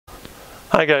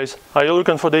Hi guys, are you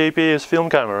looking for the APS film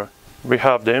camera? We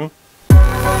have them.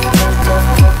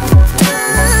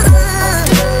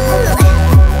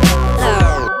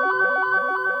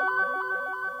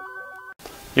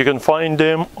 You can find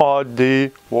them at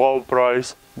the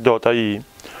WoWPrice.ie.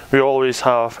 We always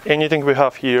have anything we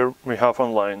have here, we have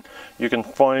online. You can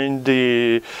find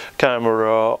the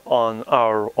camera on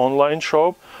our online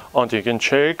shop and you can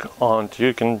check and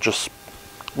you can just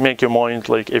make your mind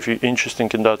like if you're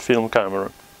interested in that film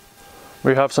camera.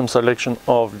 We have some selection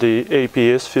of the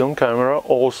APS film camera.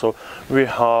 Also we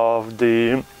have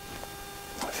the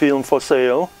film for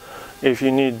sale. If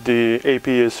you need the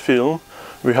APS film,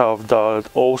 we have that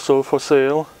also for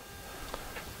sale.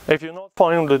 If you not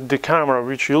find the camera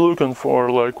which you're looking for,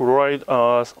 like write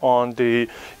us on the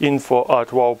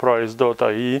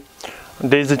info@wowprice.ie.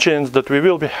 There's a chance that we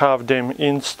will have them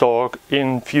in stock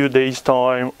in few days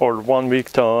time or 1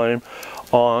 week time,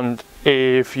 and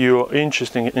if you're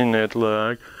interested in it,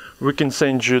 like we can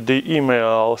send you the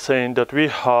email saying that we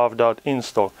have that in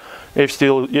stock. If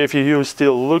you're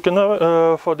still looking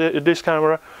for this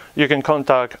camera, you can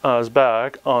contact us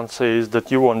back and say that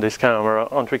you want this camera,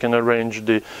 and we can arrange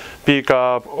the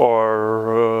pickup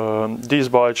or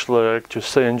dispatch like to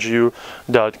send you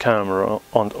that camera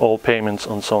on all payments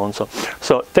and so on.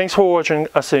 So thanks for watching.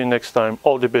 I'll see you next time.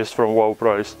 All the best from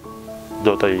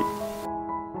WoWPrice.ie.